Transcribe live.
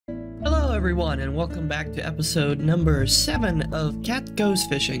everyone, and welcome back to episode number 7 of Cat Goes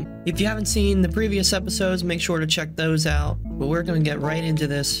Fishing. If you haven't seen the previous episodes, make sure to check those out. But we're gonna get right into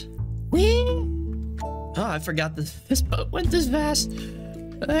this. Whee! Oh, I forgot this boat went this fast.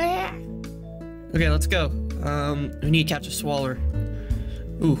 Ah! Okay, let's go. We need to catch a swaller.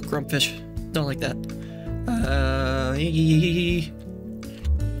 Ooh, grumpfish. Don't like that.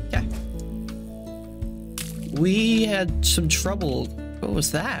 Yeah. We had some trouble. What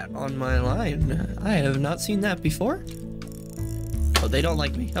was that on my line? I have not seen that before. Oh, they don't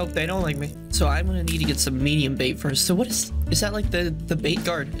like me. Oh, they don't like me. So I'm gonna need to get some medium bait first. So what is that like the bait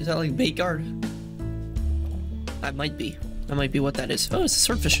guard? Is that like bait guard? That might be. That might be what that is. Oh, it's a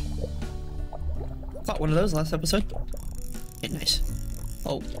swordfish. Caught one of those last episode. Get nice.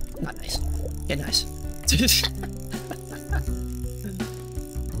 Oh, not nice. Get nice.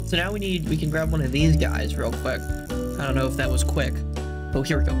 So now we can grab one of these guys real quick. I don't know if that was quick. Oh,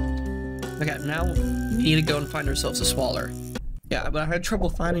 here we go. Okay, now we need to go and find ourselves a swaller. Yeah, but I had trouble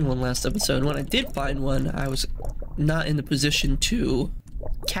finding one last episode. When I did find one, I was not in the position to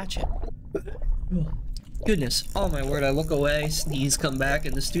catch it. Oh, goodness. Oh my word, I look away, sneeze, come back,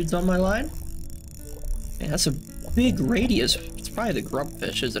 and this dude's on my line? Man, that's a big radius. It's probably the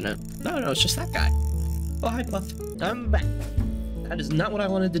grumpfish, isn't it? No, it's just that guy. Oh, hi, Puff. I'm back. That is not what I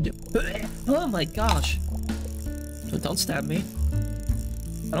wanted to do. Oh my gosh. Don't stab me.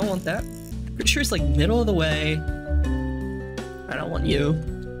 I don't want that. Pretty sure it's like middle of the way. I don't want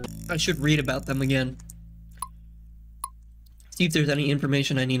you. I should read about them again. See if there's any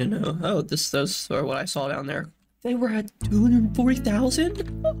information I need to know. Oh, those are what I saw down there. They were at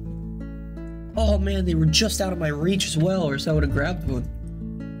 240,000? Oh man, they were just out of my reach as well, or so I would have grabbed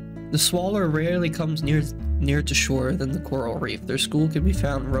one. The swaller rarely comes near to shore than the coral reef. Their school can be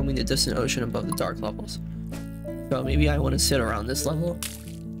found roaming the distant ocean above the dark levels. So maybe I want to sit around this level.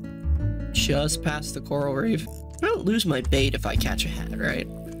 Just past the coral reef. I don't lose my bait if I catch a hat, right?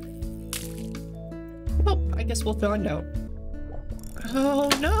 Well, I guess we'll find out. Oh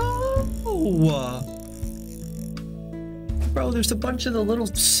no! Bro, there's a bunch of the little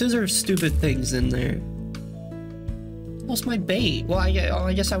scissor stupid things in there. Lost my bait. Well,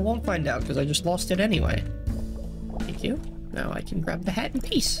 I guess I won't find out because I just lost it anyway. Thank you. Now I can grab the hat in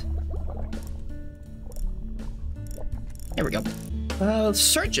peace. There we go.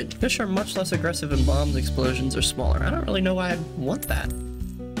 Surgeon. Fish are much less aggressive and bombs explosions are smaller. I don't really know why I'd want that,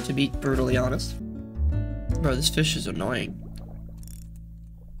 to be brutally honest. Bro, this fish is annoying.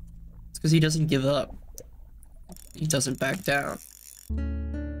 It's because he doesn't give up. He doesn't back down.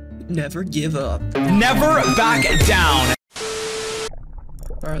 Never give up. Never back down!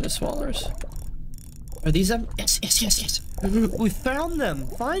 Where are the swallers? Are these them? Yes. We found them,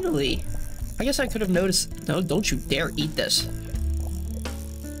 finally. I guess I could have noticed. No, don't you dare eat this.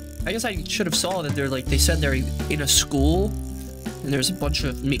 I guess I should have saw that they said they're in a school, and there's a bunch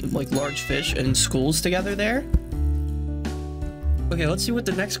of like large fish in schools together there. Okay, let's see what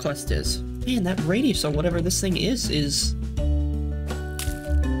the next quest is. Man, that radius on whatever this thing is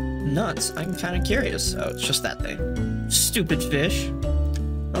nuts. I'm kind of curious. Oh, it's just that thing. Stupid fish. I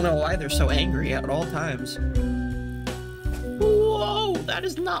don't know why they're so angry at all times. Whoa, that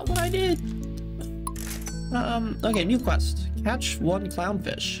is not what I did. Okay, new quest. Catch 1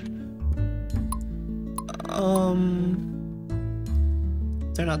 clownfish.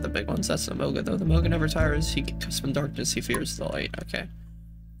 They're not the big ones. That's the Moga, though. The Moga never tires. He can cusp in darkness. He fears the light. Okay.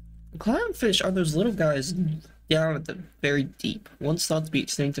 Clownfish are those little guys down at the very deep. Once thought to be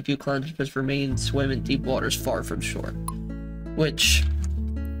extinct, a few clownfish remain swim in deep waters far from shore. Which,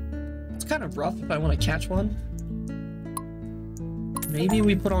 it's kind of rough if I want to catch one. Maybe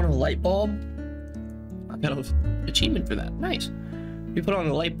we put on a light bulb. I got an achievement for that. Nice. We put on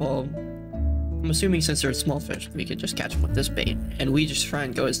a light bulb. I'm assuming since they're small fish, we could just catch them with this bait. And we just try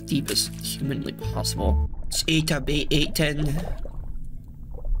and go as deep as humanly possible. It's 8 bait, 8, 10.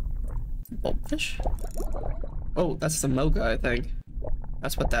 Bulbfish? Oh, that's the Moga, I think.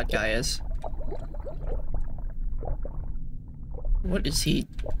 That's what that guy is. What is he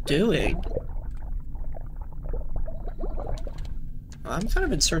doing? I'm kind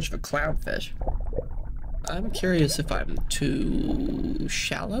of in search of a clownfish. I'm curious if I'm too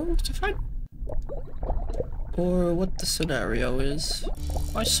shallow to find, or what the scenario is.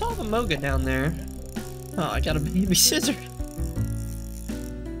 I saw the Moga down there. Oh, I got a baby scissor.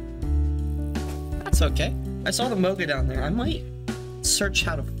 That's okay. I saw the Moga down there. I might search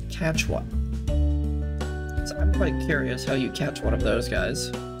how to catch one. So I'm quite curious how you catch one of those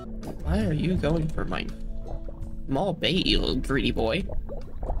guys. Why are you going for my small bait, you little greedy boy?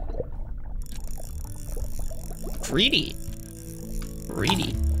 Greedy.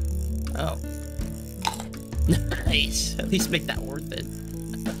 Oh. Nice. At least make that worth it.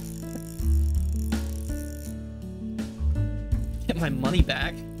 Get my money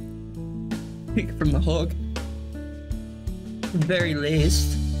back. From the hook. Very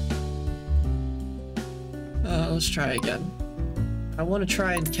least. Let's try again. I want to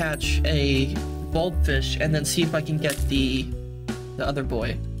try and catch a bulbfish and then see if I can get the other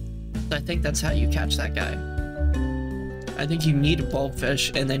boy. I think that's how you catch that guy. I think you need a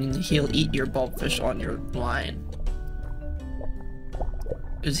bulbfish and then he'll eat your bulbfish on your line.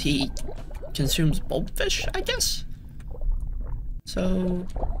 Because he consumes bulbfish, I guess? So,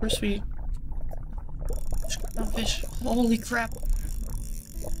 first we... Fish. Holy crap.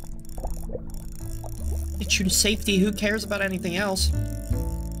 Get you to safety, who cares about anything else?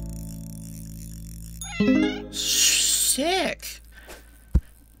 Sick!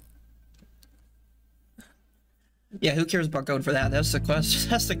 Yeah, who cares about going for that? That's the quest.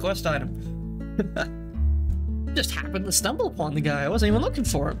 That's the quest item. Just happened to stumble upon the guy. I wasn't even looking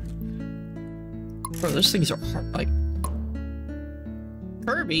for him. Bro, those things are hard. Like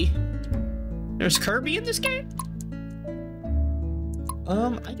Kirby. There's Kirby in this game?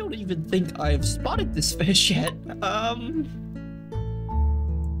 I don't even think I've spotted this fish yet.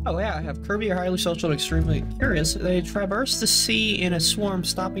 Oh yeah, I have Kirby are highly social and extremely curious. They traverse the sea in a swarm,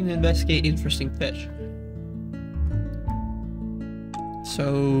 stopping to investigate interesting fish.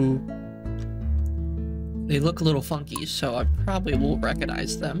 So... they look a little funky, so I probably won't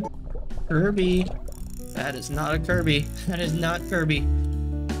recognize them. Kirby. That is not a Kirby. That is not Kirby.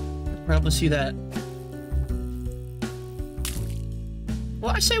 I promise you that.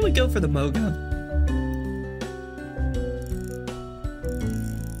 Well, I say we go for the Moga.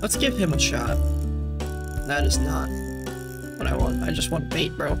 Let's give him a shot. That is not what I want. I just want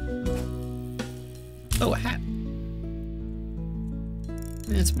bait, bro. Oh, a hat.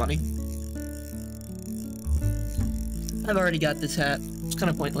 It's money. I've already got this hat. It's kind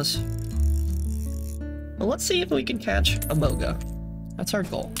of pointless. Well, let's see if we can catch a Moga. That's our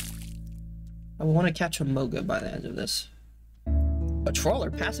goal. I want to catch a Moga by the end of this. A trawler.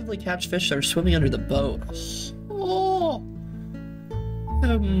 Passively catch fish that are swimming under the boat. Oh!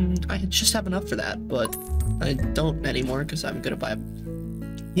 I just have enough for that, but I don't anymore because I'm gonna buy a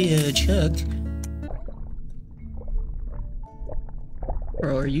huge hook.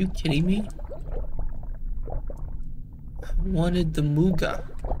 Bro, are you kidding me? I wanted the Moga.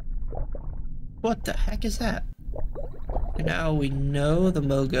 What the heck is that? And now we know the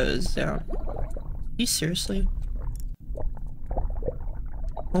Moga is down. He seriously?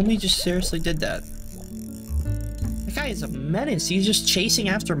 Homie just seriously did that. That guy is a menace. He's just chasing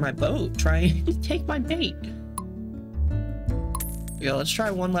after my boat, trying to take my bait. Yeah, let's try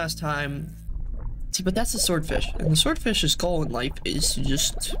one last time. See, but that's the swordfish. And the swordfish's goal in life is to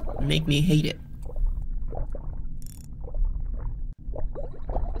just make me hate it.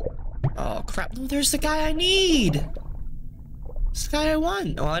 Oh, crap. No, there's the guy I need! It's the guy I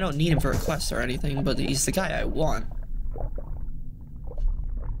want. Oh, I don't need him for a quest or anything, but he's the guy I want.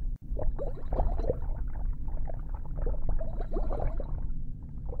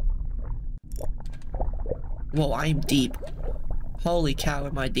 Whoa, I'm deep. Holy cow,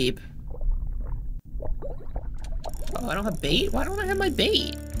 am I deep. Oh, I don't have bait? Why don't I have my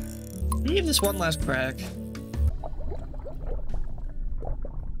bait? Let me give this one last crack.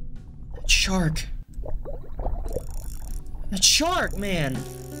 That shark. That shark, man!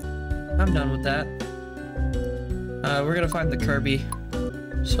 I'm done with that. We're gonna find the Kirby.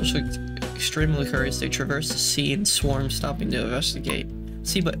 Socially extremely curious, they traverse the sea in swarms, stopping to investigate.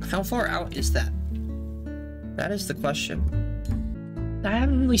 See, but how far out is that? That is the question. I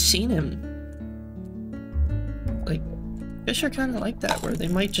haven't really seen him. Like, fish are kind of like that, where they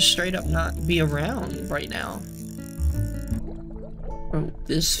might just straight up not be around right now. Bro,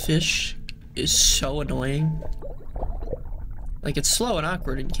 this fish is so annoying. Like, it's slow and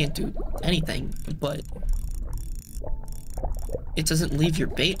awkward and you can't do anything, but it doesn't leave your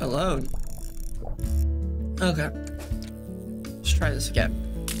bait alone. Okay. Let's try this again.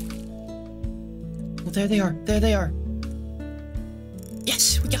 Well, there they are. There they are.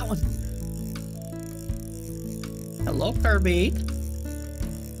 Yes, we got one. Hello, Kirby.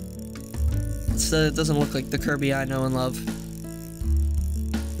 It doesn't look like the Kirby I know and love.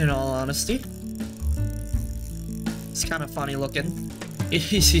 In all honesty. It's kind of funny looking.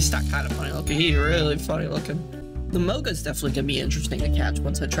 He's not kind of funny looking. He's really funny looking. The Moga's definitely gonna be interesting to catch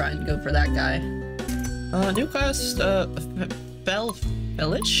once I try and go for that guy. New quest,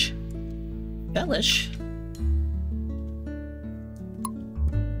 Bellish? Bellish?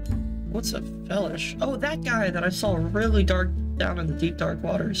 What's a Bellish? Oh, that guy that I saw really dark down in the deep dark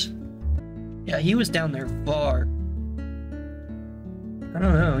waters. Yeah, he was down there far. I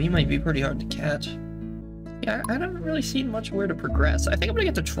don't know, he might be pretty hard to catch. Yeah, I don't really see much where to progress. I think I'm gonna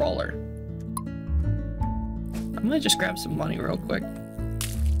get the trawler. I'm gonna just grab some money real quick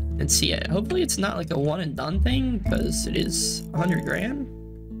and see it. Hopefully it's not like a one and done thing, because it is 100 grand.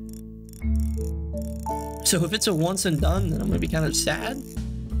 So if it's a once and done, then I'm gonna be kind of sad.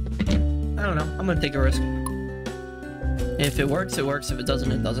 I don't know, I'm gonna take a risk. If it works, it works. If it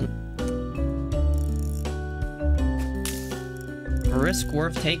doesn't, it doesn't. A risk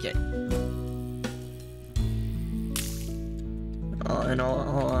worth taking. In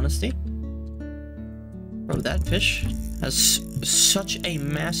all honesty. Bro, that fish has such a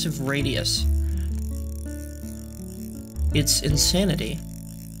massive radius. It's insanity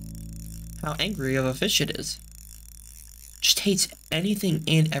how angry of a fish it is. Just hates anything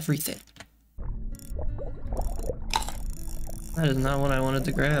and everything. That is not what I wanted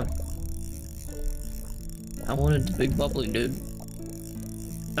to grab. I wanted the big bubbly dude.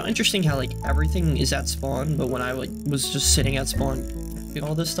 Now, interesting how like everything is at spawn, but when I like was just sitting at spawn doing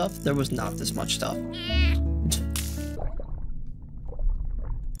all this stuff, there was not this much stuff.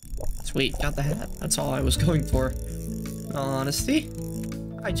 Sweet, got the hat. That's all I was going for. In all honesty,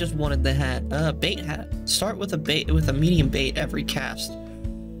 I just wanted the hat. Bait hat. Start with a bait with a medium bait every cast.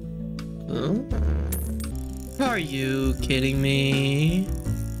 Oh. Are you kidding me?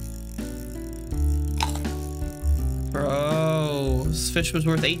 Bro, this fish was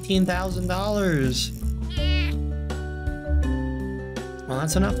worth $18,000. Well,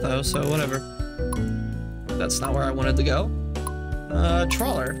 that's enough though, so whatever. That's not where I wanted to go.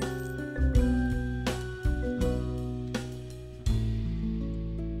 Trawler.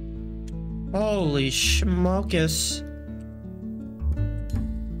 Holy schmokus.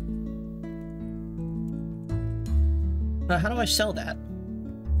 How do I sell that?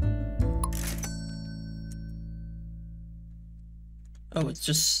 Oh, it's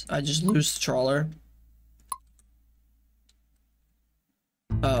just, I just lose the trawler.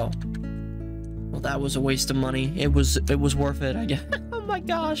 Oh. Well, that was a waste of money. It was worth it, I guess. Oh my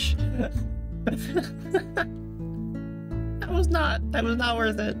gosh. That was not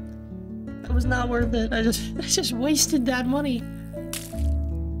worth it. That was not worth it. I just wasted that money.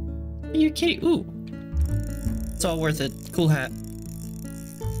 Are you kidding? Ooh. It's all worth it. Cool hat.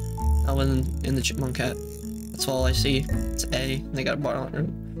 I was in the chipmunk hat. That's all I see. It's A. They got a bar on it.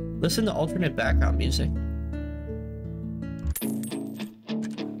 Listen to alternate background music.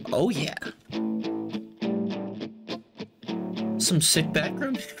 Oh yeah. Some sick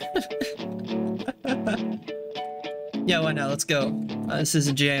background. Yeah, why not? Let's go. This is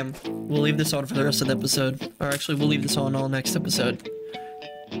a jam. We'll leave this on for the rest of the episode. Or actually, we'll leave this on all next episode.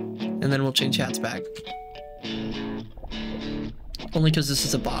 And then we'll change hats back. Only because this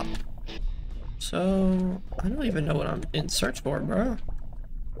is a bop. So, I don't even know what I'm in search for, bro.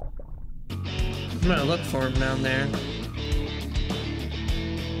 I'm gonna look for him down there.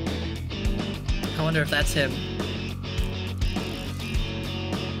 I wonder if that's him.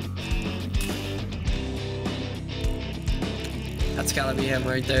 That's gotta be him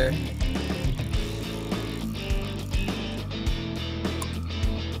right there.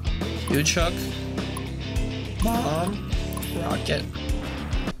 Huge hook. Bomb. Rocket.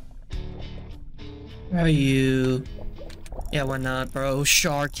 Where are you? Yeah, why not, bro?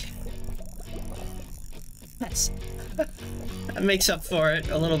 Shark. That's that makes up for it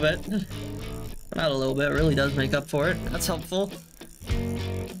a little bit. Not a little bit, it really does make up for it. That's helpful.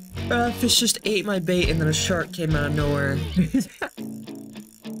 Fish just ate my bait and then a shark came out of nowhere.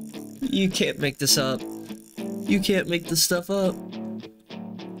 You can't make this up. You can't make this stuff up.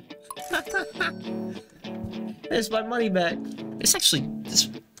 There's my money back. It's actually,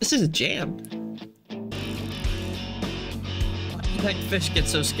 this is a jam. Why did that fish get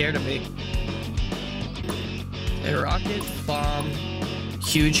so scared of me? A rocket, bomb,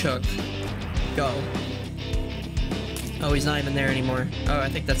 huge hook. Go. Oh, he's not even there anymore. Oh, I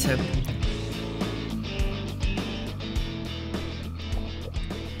think that's him.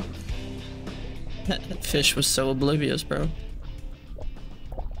 That fish was so oblivious, bro.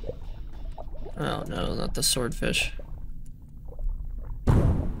 Oh no, not the swordfish.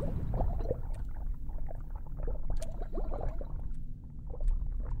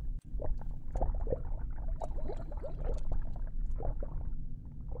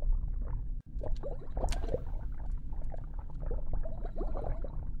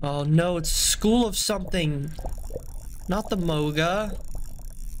 Oh no, it's School of something. Not the Moga.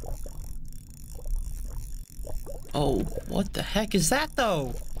 Oh, what the heck is that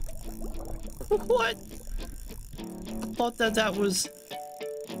though? What? I thought that was...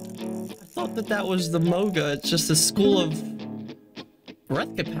 I thought that that was the Moga. It's just the school of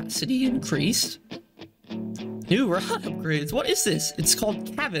breath capacity increased. New rod upgrades. What is this? It's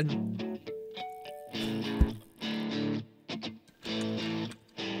called Cabin.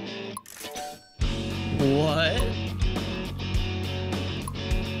 What?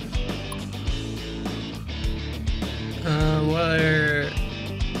 What are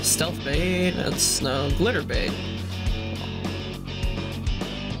stealth bait? That's no glitter bait.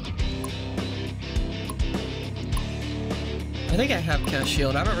 I think I have cast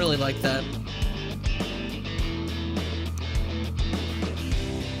shield. I don't really like that.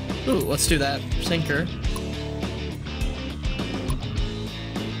 Ooh, let's do that. Sinker.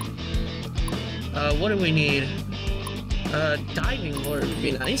 What do we need? Diving lure would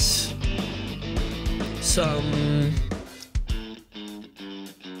be nice. Some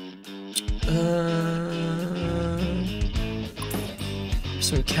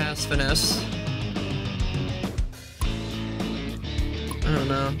cast finesse. I don't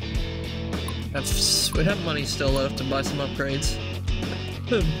know. We have money still left to buy some upgrades.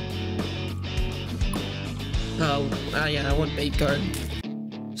 Yeah, I want bait guard.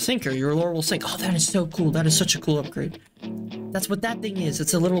 Sinker, your lure will sink. Oh, that is so cool. That is such a cool upgrade. That's what that thing is.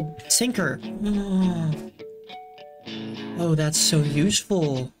 It's a little sinker. Oh, that's so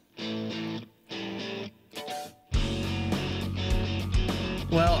useful.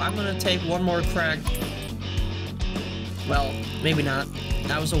 Well, I'm gonna take one more crack. Well, maybe not.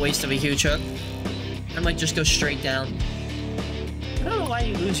 That was a waste of a huge hook. I might just go straight down. I don't know why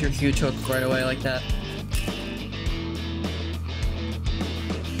you lose your huge hook right away like that.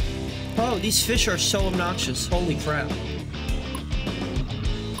 Oh, these fish are so obnoxious. Holy crap.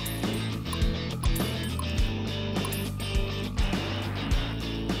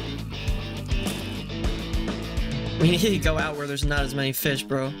 We need to go out where there's not as many fish,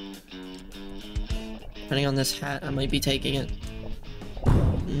 bro. Depending on this hat, I might be taking it.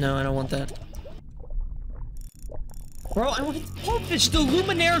 No, I don't want that. Bro, I want the ballfish. The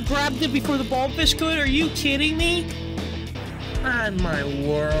Luminaire grabbed it before the ballfish could? Are you kidding me? Ah, my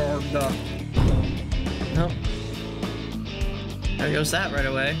world. Nope. There goes that right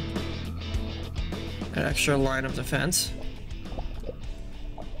away. An extra line of defense.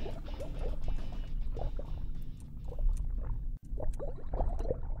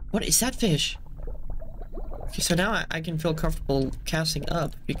 What is that fish? Okay, so now I can feel comfortable casting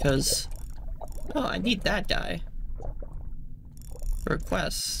up because... Oh, I need that guy. For a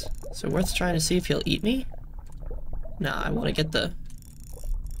quest. So worth trying to see if he'll eat me? Nah, I want to get the...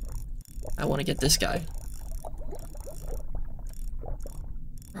 I want to get this guy.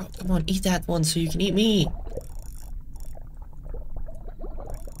 Bro, come on, eat that one so you can eat me!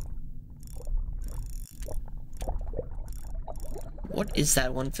 What is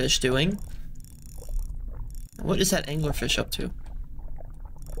that one fish doing? What is that anglerfish up to?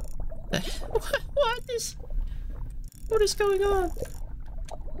 What is going on?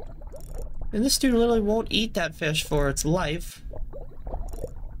 And this dude literally won't eat that fish for its life.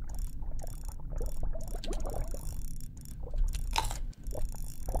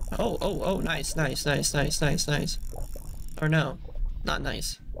 Oh, nice. Or no, not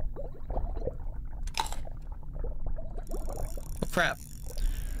nice. Oh, crap.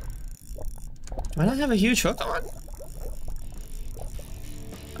 Do I not have a huge hook on?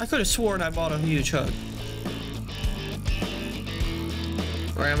 I could have sworn I bought a huge hook.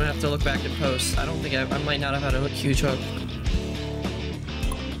 Or I'm gonna have to look back and post. I don't think I might not have had a huge hook.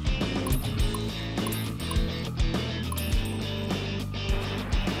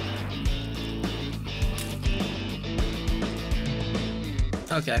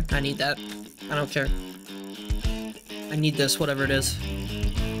 Okay, I need that. I don't care. I need this, whatever it is.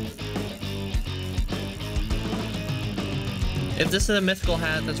 If this is a mythical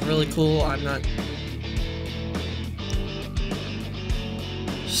hat, that's really cool. I'm not...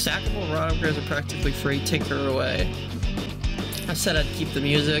 Stackable rod upgrades are practically free. Tinker away. I said I'd keep the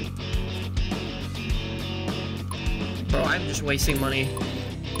music. Bro, I'm just wasting money.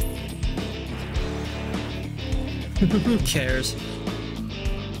 Who cares?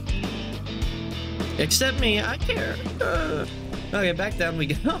 Except me, I care. Okay, back down we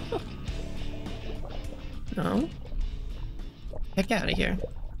go. No. Heck out of here.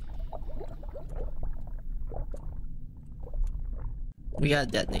 We gotta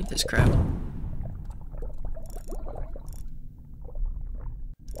detonate this crap.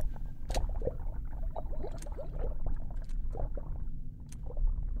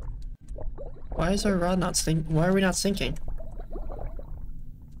 Why is our rod not sinking? Why are we not sinking?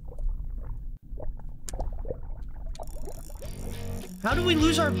 How do we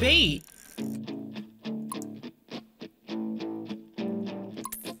lose our bait?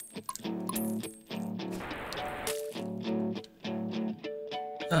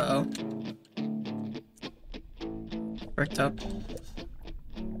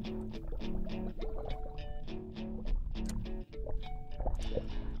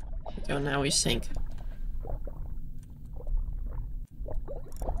 go, now we sink.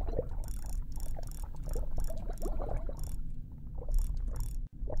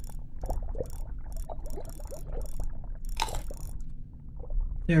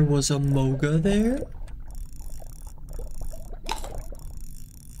 There was a Moga there?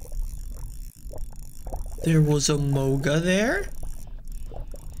 There was a Moga there?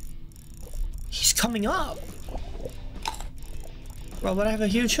 He's coming up! Bro, but I have a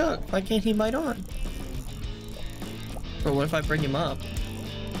huge hook. Why can't he bite on? Bro, what if I bring him up?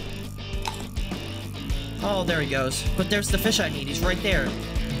 Oh, there he goes. But there's the fish I need. He's right there.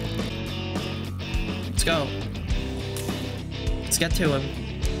 Let's go. Let's get to him.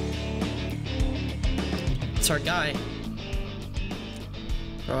 It's our guy.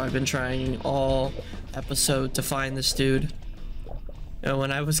 Bro, I've been trying all episode to find this dude. And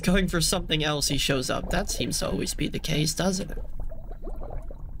when I was going for something else, he shows up. That seems to always be the case, doesn't it?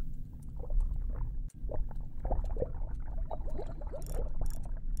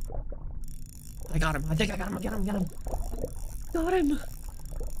 I got him. I think I got him. Got him. Got him.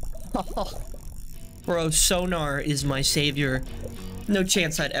 Oh. Bro, sonar is my savior. No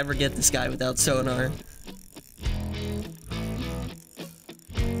chance I'd ever get this guy without sonar.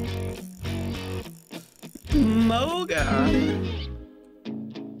 Moga!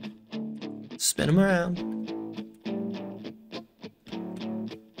 Spin him around.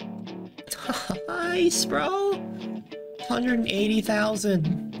 Nice, bro!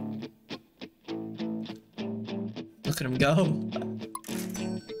 180,000. Look at him go.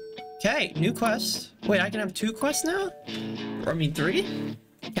 Okay, new quest. Wait, I can have 2 quests now? Or I mean 3?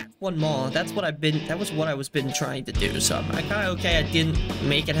 Yeah, 1 more. That was what I was been trying to do, so I'm kinda okay I didn't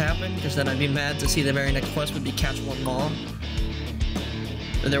make it happen, because then I'd be mad to see the very next quest would be catch 1 more.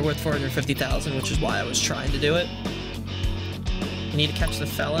 And they're worth 450,000, which is why I was trying to do it. I need to catch the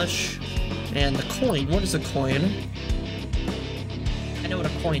Fellish. And the coin. What is a coin? I know what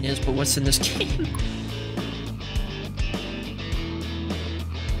a coin is, but what's in this game?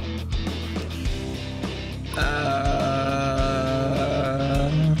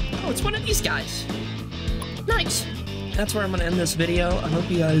 Oh, it's one of these guys. Nice. That's where I'm gonna end this video. I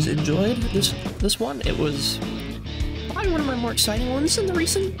hope you guys enjoyed this one. It was probably one of my more exciting ones in my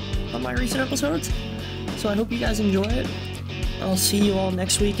recent episodes. So I hope you guys enjoy it. I'll see you all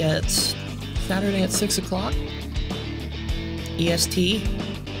next week at Saturday at 6 o'clock EST.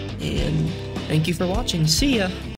 And thank you for watching. See ya.